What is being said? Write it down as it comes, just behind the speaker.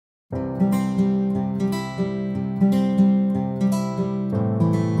Hey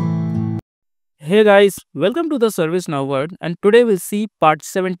guys, welcome to the ServiceNow world, and today we'll see part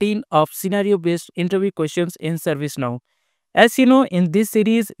 17 of scenario based interview questions in ServiceNow. As you know, in this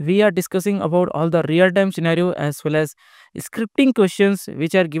series, we are discussing about all the real time scenario as well as scripting questions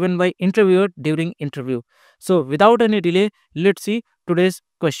which are given by interviewer during interview. So, without any delay, let's see today's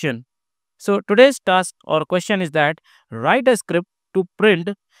question. So, today's task or question is that write a script to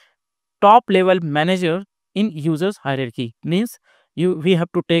print top level manager in users hierarchy. Means we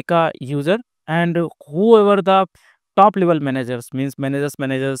have to take a user and whoever the top level managers, means managers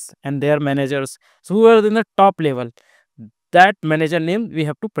and their managers, so who are in the top level, that manager name we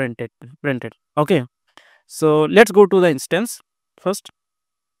have to print it. Okay, so let's go to the instance first.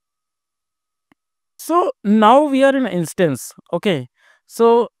 So now we are in instance. Okay,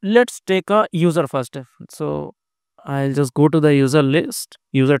 so let's take a user first. So I'll just go to the user list,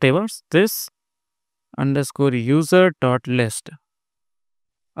 user tables, this underscore user dot list.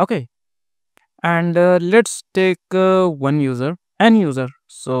 Okay, and let's take one user, an user.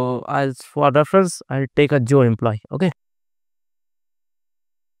 So as for reference, I'll take a Joe employee. Okay,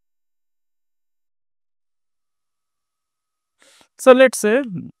 so let's say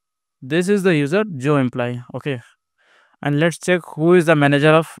this is the user Joe employee. Okay, and let's check who is the manager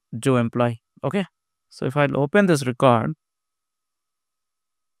of Joe employee. Okay, so if I'll open this record,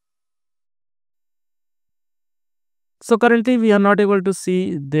 so currently we are not able to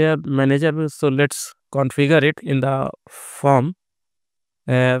see their manager. So let's configure it in the form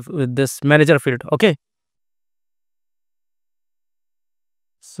with this manager field. Okay,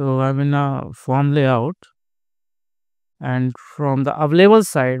 so I'm in a form layout, and from the available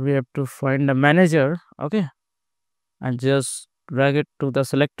side we have to find the manager. Okay, and just drag it to the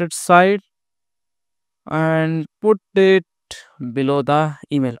selected side and put it below the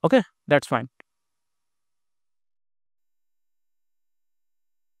email. Okay, that's fine.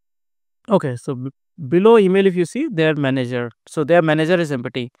 Okay, so below email, if you see their manager, so their manager is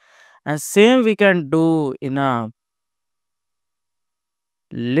empty, and same we can do in a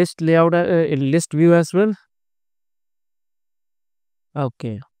list layout, in list view as well.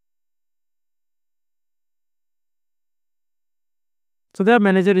 Okay, so their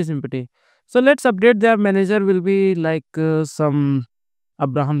manager is empty, so let's update their manager will be like some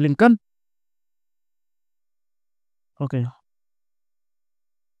Abraham Lincoln. Okay,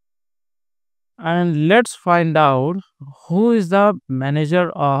 and let's find out who is the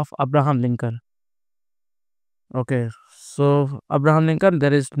manager of Abraham Lincoln. Okay, so Abraham Lincoln,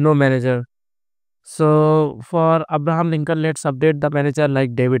 there is no manager. So for Abraham Lincoln, let's update the manager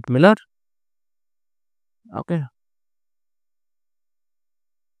like David Miller. Okay,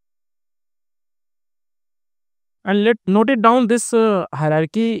 and let note it down this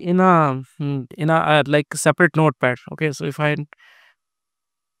hierarchy in a like separate notepad. Okay, so if I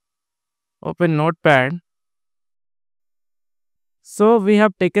open notepad, so we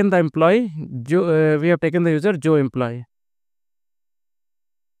have taken the employee Joe, we have taken the user Joe employee,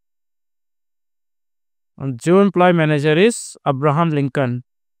 and Joe employee manager is Abraham Lincoln.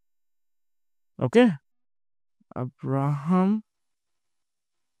 Okay, Abraham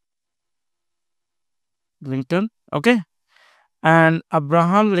Lincoln. Okay, and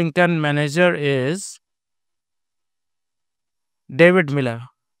Abraham Lincoln manager is David Miller.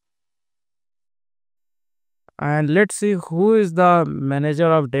 And let's see who is the manager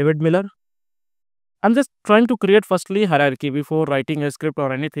of David Miller. I'm just trying to create firstly hierarchy before writing a script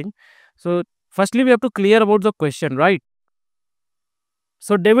or anything. So firstly we have to clear about the question, right?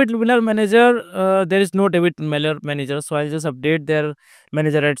 So David Miller manager, there is no David Miller manager, so I'll just update their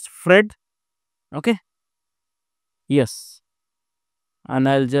manager as Fred. Okay, yes, and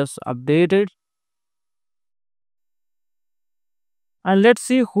I'll just update it, and let's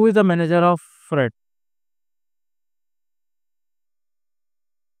see who is the manager of Fred.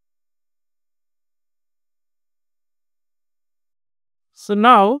 So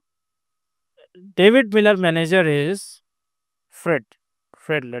now David Miller manager is Fred,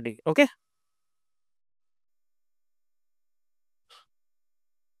 Fred Luddy. Okay,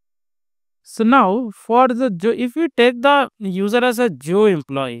 so now for the Joe, if you take the user as a Joe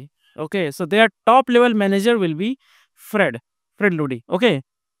employee, okay, so their top level manager will be Fred, Fred Luddy. Okay,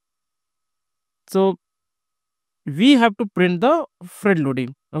 so we have to print the Fred Luddy.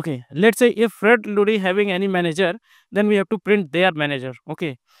 Okay, let's say if Fred Luddy having any manager, then we have to print their manager.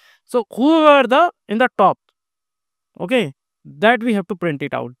 Okay, so who are the in the top? Okay, that we have to print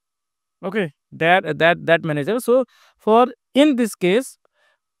it out. Okay, that manager. So for in this case,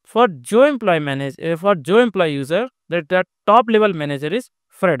 for Joe employee user, that top level manager is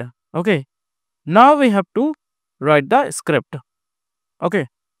Fred. Okay. Now we have to write the script. Okay.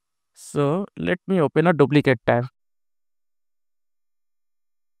 So let me open a duplicate tab.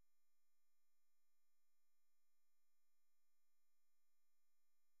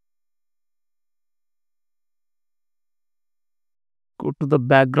 Go to the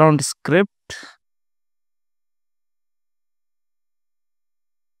background script.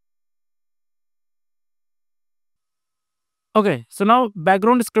 Okay. So now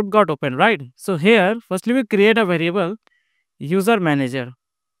background script got open, right? So here, firstly, we create a variable user manager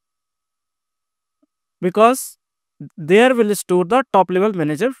because there will store the top level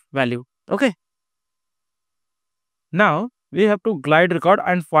manager value. Okay. Now we have to glide record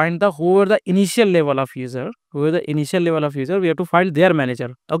and find the whoever the initial level of user, whoever the initial level of user, we have to find their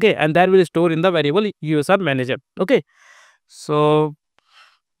manager. Okay, and that will store in the variable user manager. Okay, so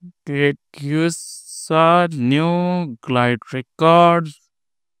create user new glide record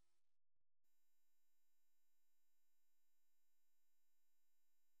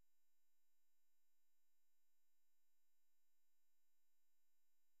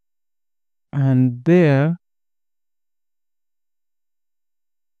and there.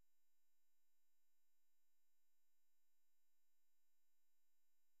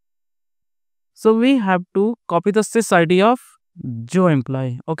 So we have to copy the sys ID of Joe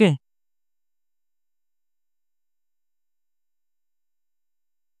employee. Okay.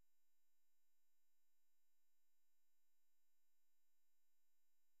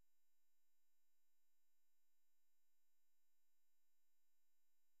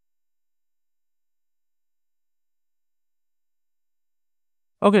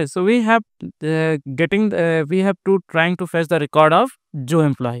 Okay, so we have we have to trying to fetch the record of Joe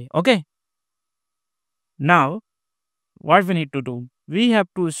employee. Okay, now what we need to do? We have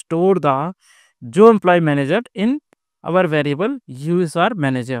to store the Joe employee manager in our variable user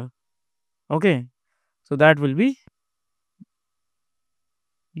manager. Okay, so that will be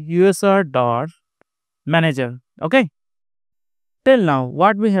user dot manager. Okay, till now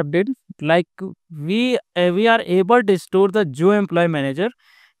what we have did, like we are able to store the Joe employee manager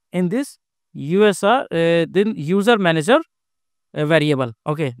in this user then user manager variable.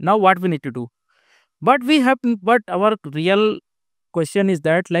 Okay, now what we need to do? But we have but our real question is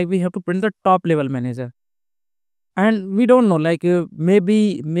that like we have to print the top level manager and we don't know like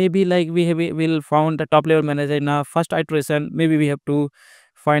maybe like we will found the top level manager in a first iteration, maybe we have to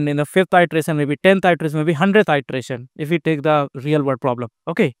find in the fifth iteration, maybe 10th iteration, maybe 100th iteration if we take the real world problem.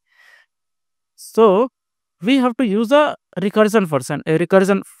 Okay, so we have to use a recursion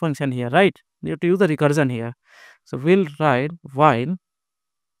function here, right? We have to use the recursion here. So we'll write while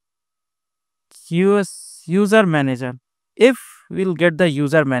user manager, if we'll get the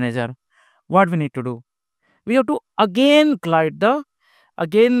user manager, what we need to do? We have to again glide the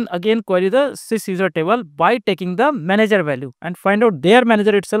again query the sys user table by taking the manager value and find out their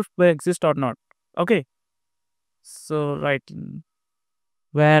manager itself will exist or not. Okay, so right,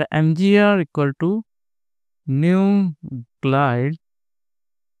 where mgr equal to new glide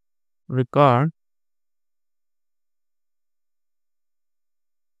record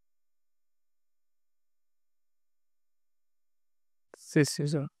sys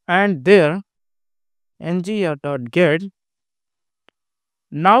user, and there ngr dot get.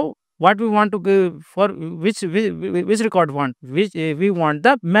 Now what we want to give for which record want, which we want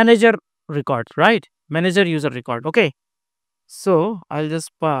the manager record, right? Manager user record. Okay, so I'll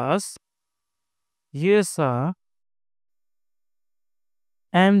just pass user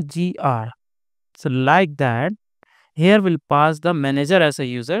mgr. So like that, here we'll pass the manager as a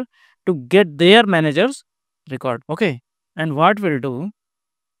user to get their manager's record. Okay, and what we'll do,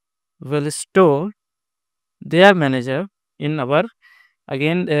 we'll store their manager in our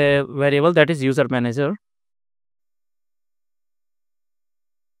again variable that is user manager.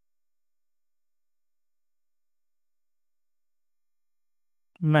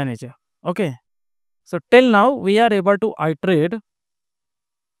 Okay, so till now we are able to iterate,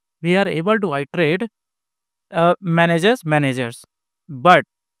 we are able to iterate managers, but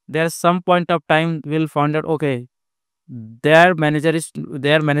there's some point of time we'll find out okay their manager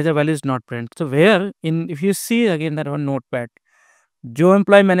value is not print. So where in if you see again that one notepad, Joe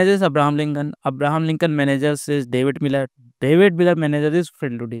employee manager is Abraham Lincoln manager is David Miller manager is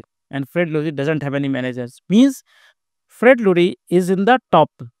Fred Ludy, and Fred Ludy doesn't have any managers, means Fred Ludy is in the top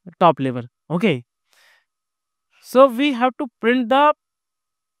level. Okay, so we have to print the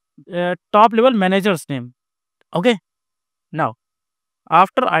top level manager's name. Okay, now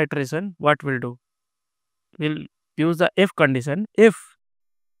after iteration, what we'll do? We'll use the if condition. If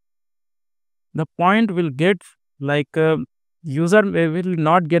the point will get like user will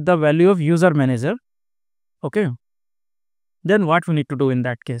not get the value of user manager. Okay, then what we need to do in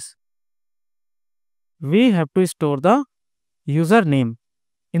that case? We have to store the user name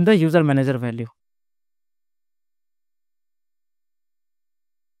in the user manager value.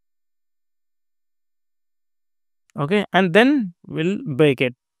 Okay, and then we'll break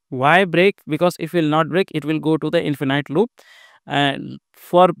it. Why break? Because if we'll not break, it will go to the infinite loop. And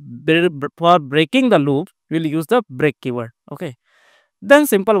for breaking the loop, we'll use the break keyword. Okay, then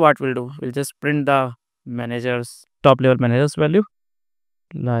simple what we'll do, we'll just print the managers top level managers value,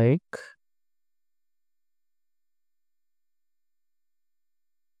 like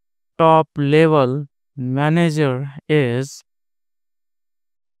top level manager is,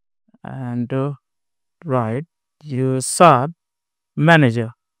 and right, user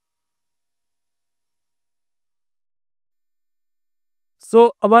manager.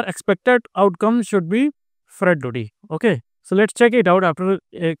 So our expected outcome should be Fred Doody. Okay, so let's check it out. After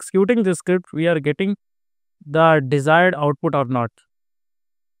executing this script, we are getting the desired output or not.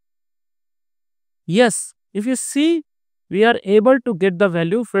 Yes, if you see, we are able to get the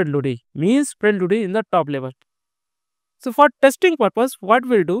value Fred Doody, means Fred Doody in the top level. So for testing purpose, what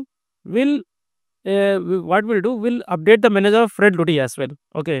we'll do, we'll update the manager of Fred Doody as well.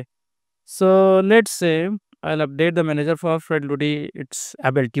 Okay, so let's say I'll update the manager for Fred Doody. It's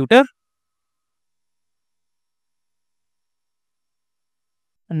Abel Tutor.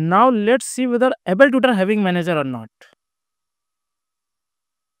 Now let's see whether Abel Tutor having manager or not.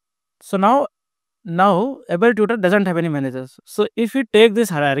 So now Abel Tutor doesn't have any managers. So if we take this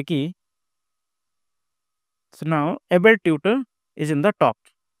hierarchy, so now Abel Tutor is in the top.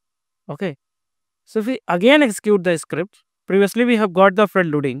 Okay. So if we again execute the script, previously we have got the Fred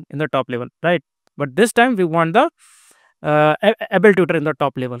loading in the top level, right? But this time we want the Abel Tutor in the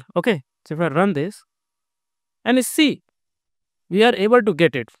top level. Okay. So if I run this and you see, we are able to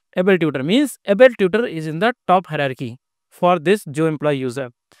get it. Abel Tutor means Abel Tutor is in the top hierarchy for this Joe employee user.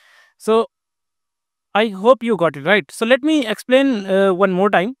 So I hope you got it right. So let me explain one more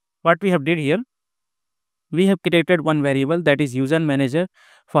time what we have did here. We have created one variable, that is user manager,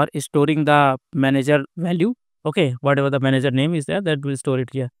 for storing the manager value. Okay, whatever the manager name is there, that will store it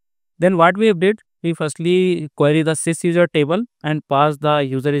here. Then what we have did, we firstly query the sys user table and pass the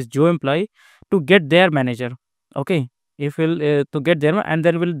user is Joe employee to get their manager. Okay, if will to get their, and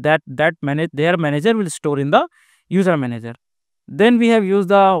then will that manage their manager will store in the user manager. Then we have used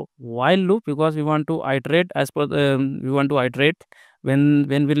the while loop because we want to iterate as per we want to iterate when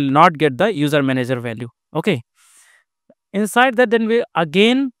we'll not get the user manager value. Okay, inside that, then we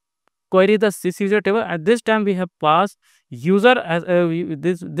again query the sys user table, and this time we have passed user as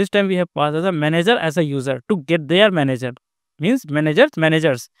this time we have passed as a manager as a user to get their manager, means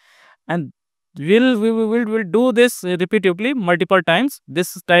managers, and we'll do this repeatedly multiple times.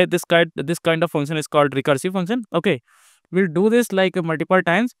 This kind of function is called recursive function. Okay, we'll do this like multiple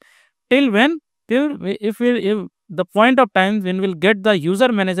times till when, if the point of time when we'll get the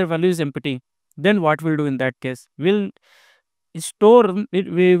user manager value is empty, then what we'll do in that case, we will store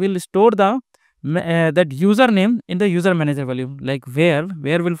the that username in the user manager value, like where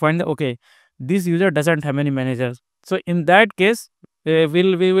we'll find the, okay, this user doesn't have any managers. So in that case, we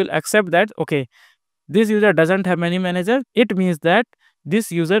will accept that, okay, this user doesn't have any manager, it means that this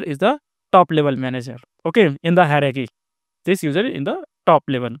user is the top level manager. Okay, in the hierarchy, this user in the top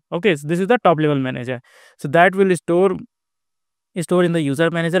level. Okay, so this is the top level manager. So that will store in the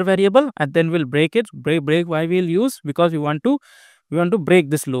user manager variable, and then we'll break it. Break why we'll use, because we want to break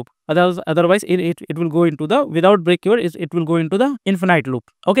this loop. Otherwise it will go into the, without break keyword, it will go into the infinite loop.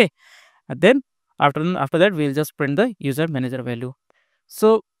 Okay, and then after that we'll just print the user manager value.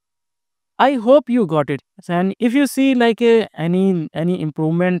 So I hope you got it. And if you see like any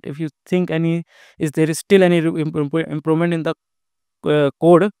improvement, if you think any, is there is still any improvement in the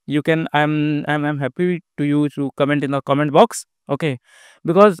code, you can, I'm happy to you to comment in the comment box. Okay,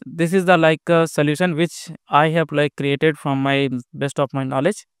 because this is the like solution which I have like created from my best of my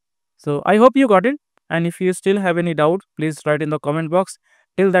knowledge. So I hope you got it, and if you still have any doubt, please write in the comment box.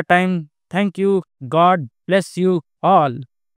 Till that time, thank you, god bless you all.